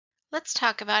Let's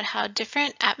talk about how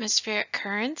different atmospheric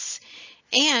currents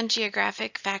and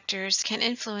geographic factors can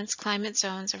influence climate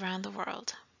zones around the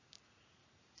world.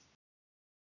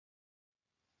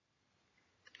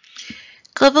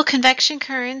 Global convection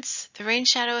currents, the rain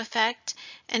shadow effect,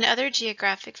 and other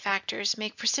geographic factors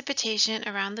make precipitation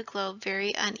around the globe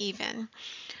very uneven.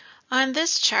 On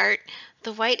this chart,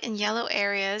 the white and yellow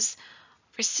areas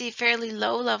receive fairly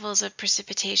low levels of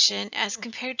precipitation as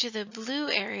compared to the blue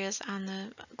areas on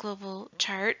the global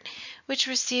chart, which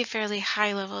receive fairly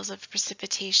high levels of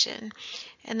precipitation.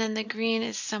 And then the green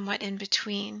is somewhat in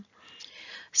between.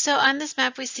 So on this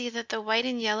map, we see that the white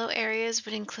and yellow areas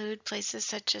would include places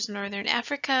such as Northern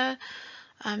Africa,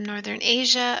 Northern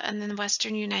Asia, and then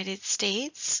Western United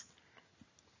States.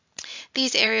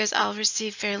 These areas all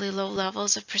receive fairly low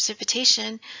levels of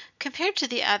precipitation compared to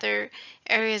the other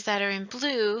areas that are in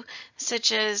blue,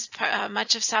 such as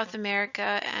much of South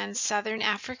America and Southern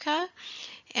Africa,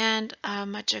 and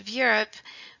much of Europe,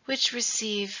 which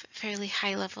receive fairly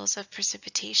high levels of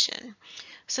precipitation.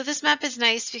 So this map is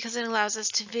nice because it allows us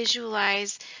to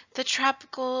visualize the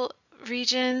tropical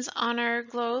regions on our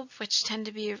globe, which tend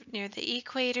to be near the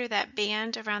equator, that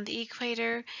band around the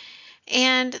equator,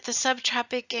 and the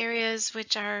subtropic areas,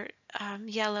 which are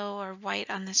yellow or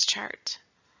white on this chart.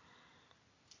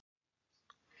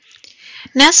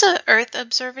 NASA Earth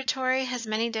Observatory has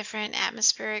many different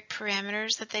atmospheric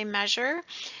parameters that they measure,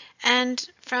 and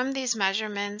from these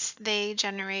measurements they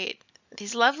generate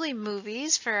these lovely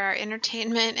movies for our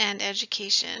entertainment and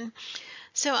education.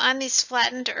 So on these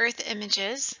flattened Earth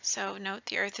images, so note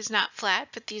the Earth is not flat,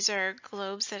 but these are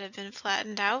globes that have been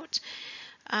flattened out.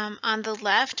 On the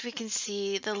left, we can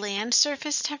see the land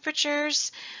surface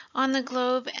temperatures on the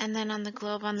globe, and then on the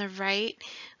globe on the right,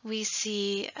 we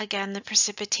see again the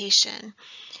precipitation.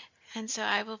 And so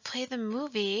I will play the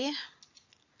movie.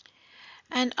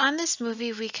 And on this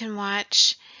movie, we can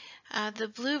watch the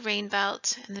blue rain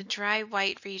belt and the dry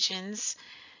white regions,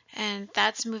 and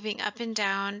that's moving up and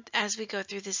down as we go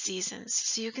through the seasons.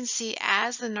 So you can see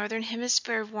as the northern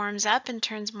hemisphere warms up and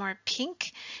turns more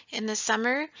pink in the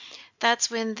summer,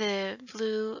 that's when the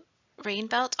blue rain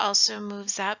belt also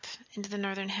moves up into the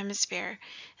northern hemisphere.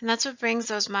 And that's what brings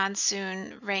those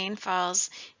monsoon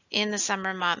rainfalls in the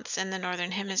summer months in the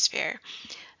northern hemisphere.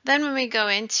 Then when we go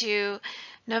into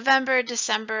November,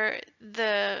 December,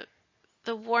 the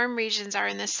warm regions are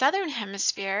in the southern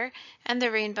hemisphere and the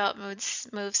rain belt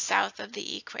moves south of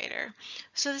the equator.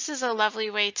 So this is a lovely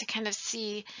way to kind of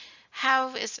see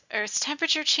how is Earth's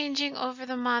temperature changing over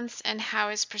the months and how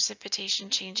is precipitation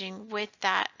changing with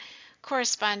that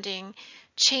corresponding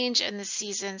change in the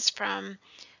seasons from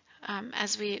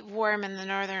as we warm in the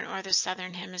northern or the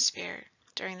southern hemisphere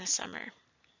during the summer.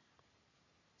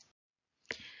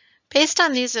 Based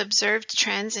on these observed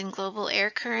trends in global air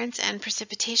currents and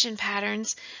precipitation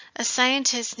patterns, a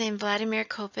scientist named Vladimir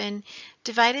Koppen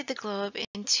divided the globe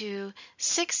into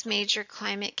 6 major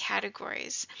climate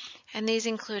categories, and these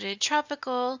included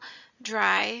tropical,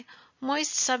 dry,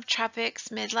 moist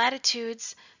subtropics,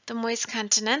 mid-latitudes, the moist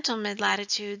continental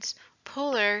mid-latitudes,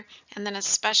 polar, and then a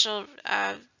special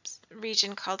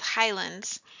region called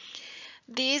highlands.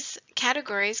 These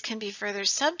categories can be further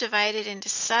subdivided into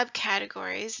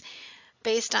subcategories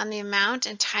based on the amount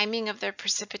and timing of their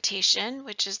precipitation,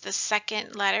 which is the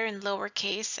second letter in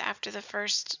lowercase after the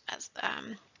first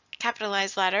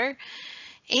capitalized letter,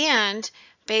 and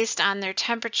based on their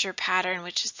temperature pattern,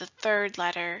 which is the third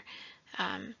letter,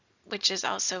 which is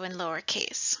also in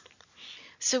lowercase.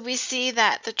 So we see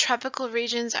that the tropical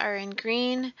regions are in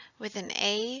green with an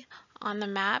A on the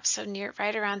map, so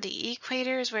right around the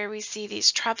equator is where we see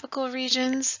these tropical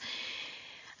regions.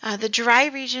 The dry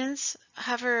regions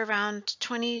hover around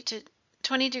 20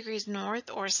 degrees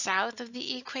north or south of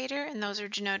the equator, and those are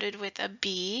denoted with a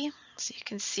B. So you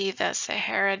can see the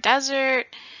Sahara Desert,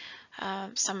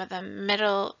 some of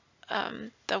the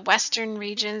the western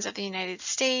regions of the United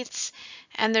States,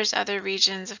 and there's other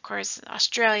regions. Of course,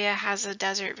 Australia has a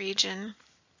desert region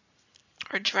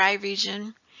or dry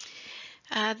region.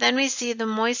 Then we see the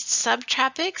moist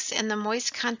subtropics and the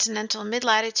moist continental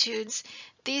mid-latitudes.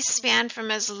 These span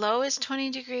from as low as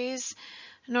 20 degrees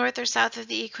north or south of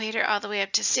the equator all the way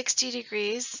up to 60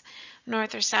 degrees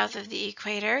north or south of the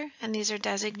equator, and these are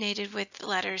designated with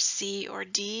letters C or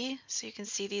D. So you can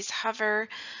see these hover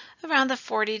around the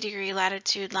 40-degree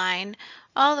latitude line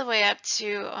all the way up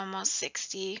to almost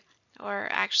 60, or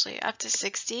actually up to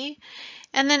 60.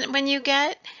 And then when you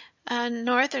get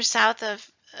north or south of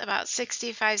about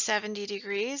 65-70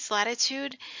 degrees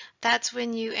latitude, that's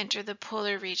when you enter the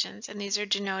polar regions, and these are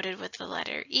denoted with the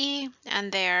letter E,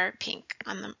 and they are pink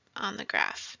on the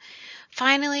graph.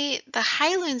 Finally, the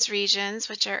highlands regions,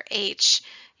 which are H,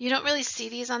 you don't really see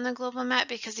these on the global map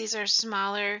because these are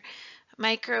smaller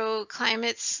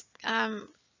microclimates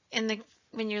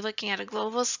when you're looking at a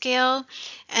global scale,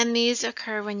 and these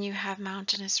occur when you have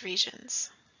mountainous regions.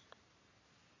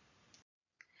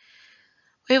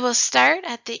 We will start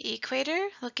at the equator,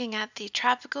 looking at the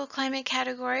tropical climate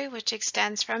category, which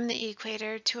extends from the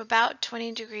equator to about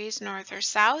 20 degrees north or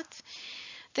south.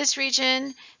 This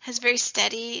region has very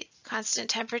steady, constant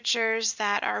temperatures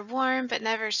that are warm but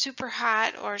never super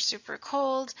hot or super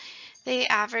cold. They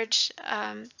average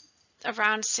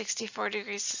around 64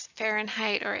 degrees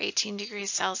Fahrenheit or 18 degrees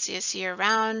Celsius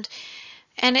year-round.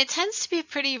 And it tends to be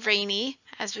pretty rainy,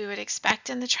 as we would expect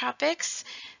in the tropics.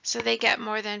 So they get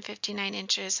more than 59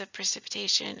 inches of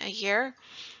precipitation a year.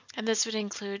 And this would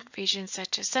include regions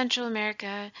such as Central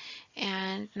America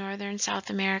and Northern South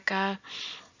America,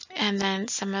 and then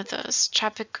some of those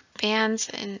tropic bands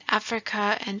in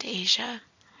Africa and Asia.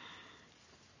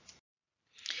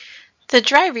 The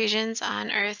dry regions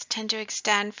on Earth tend to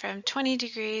extend from 20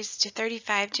 degrees to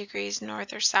 35 degrees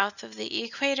north or south of the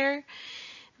equator.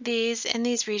 In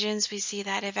these regions, we see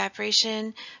that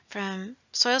evaporation from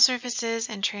soil surfaces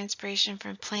and transpiration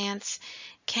from plants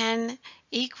can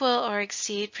equal or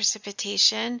exceed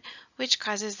precipitation, which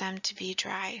causes them to be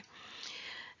dry.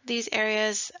 These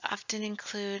areas often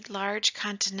include large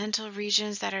continental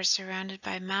regions that are surrounded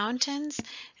by mountains,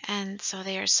 and so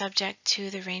they are subject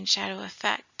to the rain shadow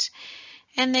effect.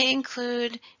 And they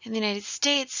include, in the United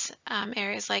States,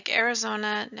 areas like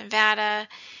Arizona, Nevada,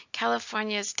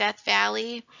 California's Death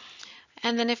Valley.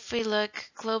 And then if we look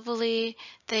globally,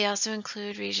 they also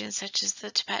include regions such as the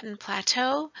Tibetan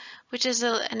Plateau, which is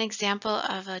an example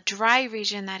of a dry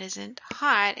region that isn't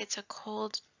hot. It's a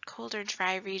colder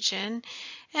dry region.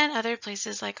 And other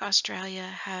places like Australia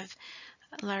have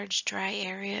large dry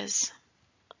areas.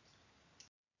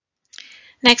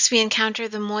 Next, we encounter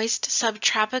the moist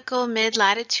subtropical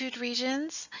mid-latitude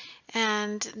regions,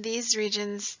 and these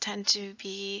regions tend to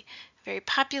be very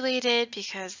populated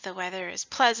because the weather is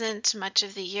pleasant much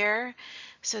of the year.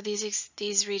 So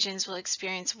these regions will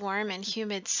experience warm and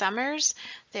humid summers.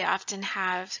 They often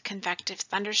have convective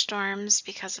thunderstorms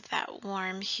because of that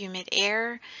warm, humid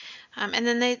air. And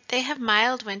then they have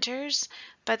mild winters,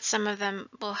 but some of them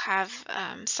will have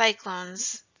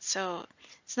cyclones. So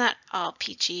it's not all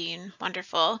peachy and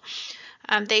wonderful.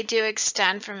 They do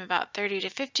extend from about 30 to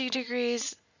 50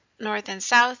 degrees north and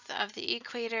south of the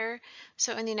equator.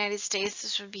 So in the United States,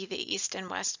 this would be the east and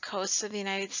west coasts of the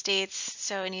United States.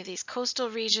 So any of these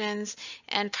coastal regions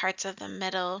and parts of the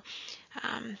middle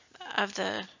of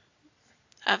the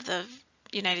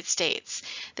United States.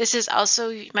 This is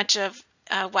also much of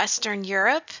Western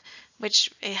Europe, which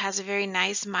it has a very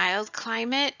nice mild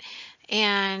climate,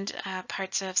 and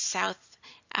parts of South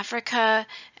Africa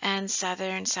and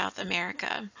Southern South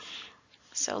America.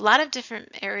 So a lot of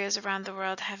different areas around the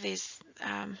world have these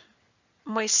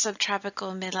moist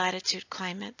subtropical mid-latitude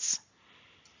climates.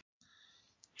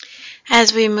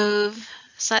 As we move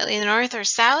slightly north or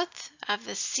south of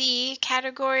the C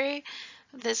category,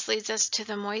 this leads us to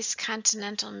the moist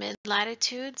continental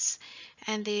mid-latitudes,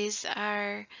 and these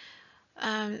are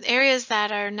areas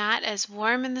that are not as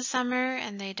warm in the summer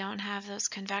and they don't have those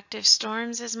convective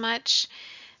storms as much.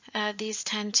 These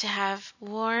tend to have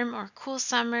warm or cool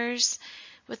summers,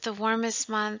 with the warmest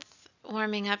month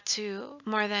warming up to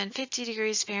more than 50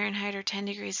 degrees Fahrenheit or 10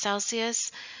 degrees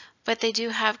Celsius, but they do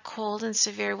have cold and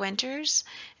severe winters,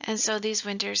 and so these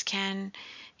winters can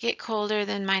get colder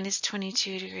than minus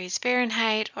 22 degrees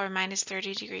Fahrenheit or minus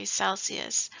 30 degrees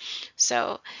Celsius.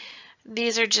 So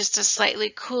these are just a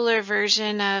slightly cooler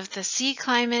version of the sea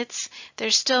climates.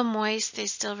 They're still moist, they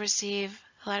still receive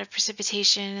a lot of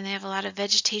precipitation, and they have a lot of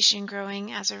vegetation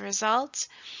growing as a result.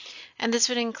 And this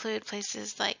would include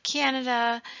places like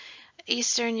Canada,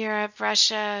 Eastern Europe,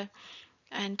 Russia,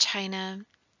 and China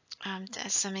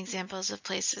as some examples of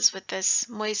places with this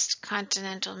moist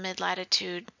continental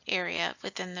mid-latitude area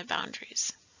within the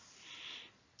boundaries.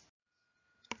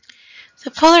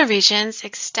 The polar regions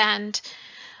extend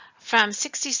from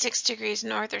 66 degrees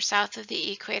north or south of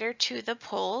the equator to the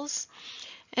poles.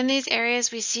 In these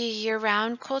areas, we see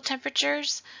year-round cold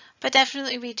temperatures, but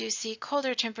definitely we do see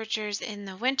colder temperatures in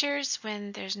the winters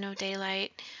when there's no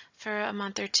daylight for a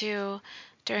month or two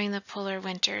during the polar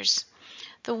winters.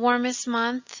 The warmest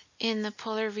month in the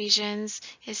polar regions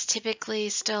is typically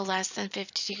still less than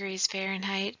 50 degrees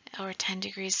Fahrenheit or 10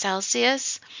 degrees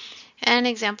Celsius. And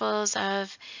examples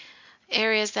of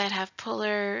areas that have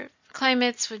polar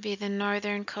climates would be the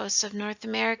northern coast of North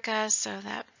America, so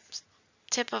that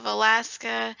tip of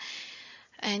Alaska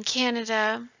and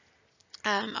Canada,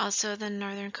 also the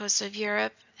northern coast of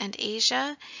Europe and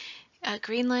Asia.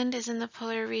 Greenland is in the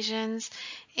polar regions,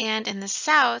 and in the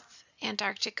south,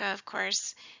 Antarctica, of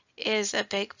course, is a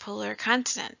big polar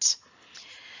continent.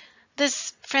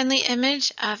 This friendly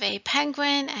image of a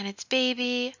penguin and its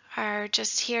baby are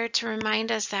just here to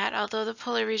remind us that although the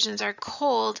polar regions are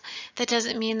cold, that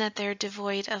doesn't mean that they're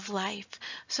devoid of life.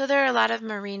 So there are a lot of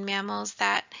marine mammals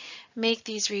that make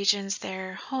these regions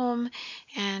their home,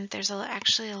 and there's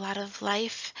actually a lot of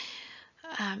life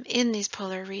in these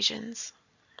polar regions.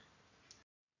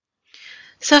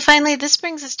 So finally, this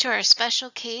brings us to our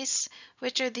special case,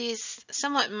 which are these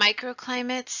somewhat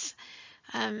microclimates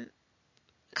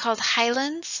called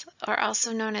highlands, or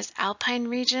also known as alpine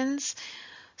regions.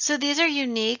 So these are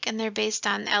unique and they're based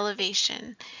on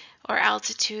elevation or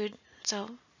altitude. So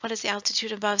what is the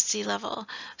altitude above sea level?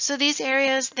 So these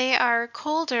areas, they are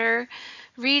colder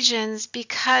regions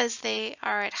because they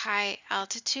are at high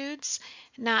altitudes,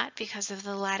 not because of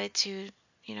the latitude,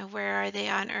 where are they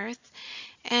on Earth?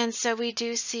 And so we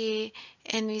do see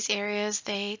in these areas,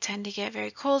 they tend to get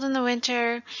very cold in the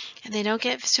winter and they don't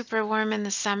get super warm in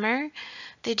the summer.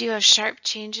 They do have sharp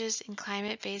changes in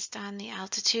climate based on the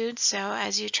altitude. So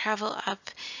as you travel up,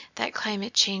 that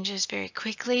climate changes very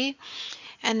quickly.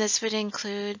 And this would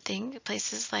include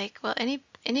places like, well,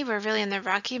 anywhere really in the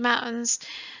Rocky Mountains,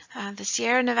 the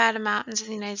Sierra Nevada mountains in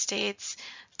the United States.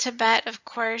 Tibet, of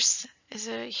course, is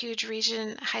a huge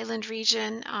region, highland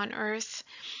region on Earth.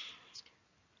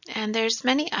 And there's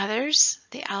many others,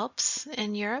 the Alps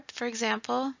in Europe, for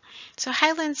example. So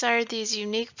highlands are these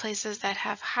unique places that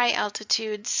have high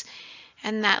altitudes,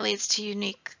 and that leads to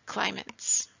unique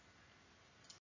climates.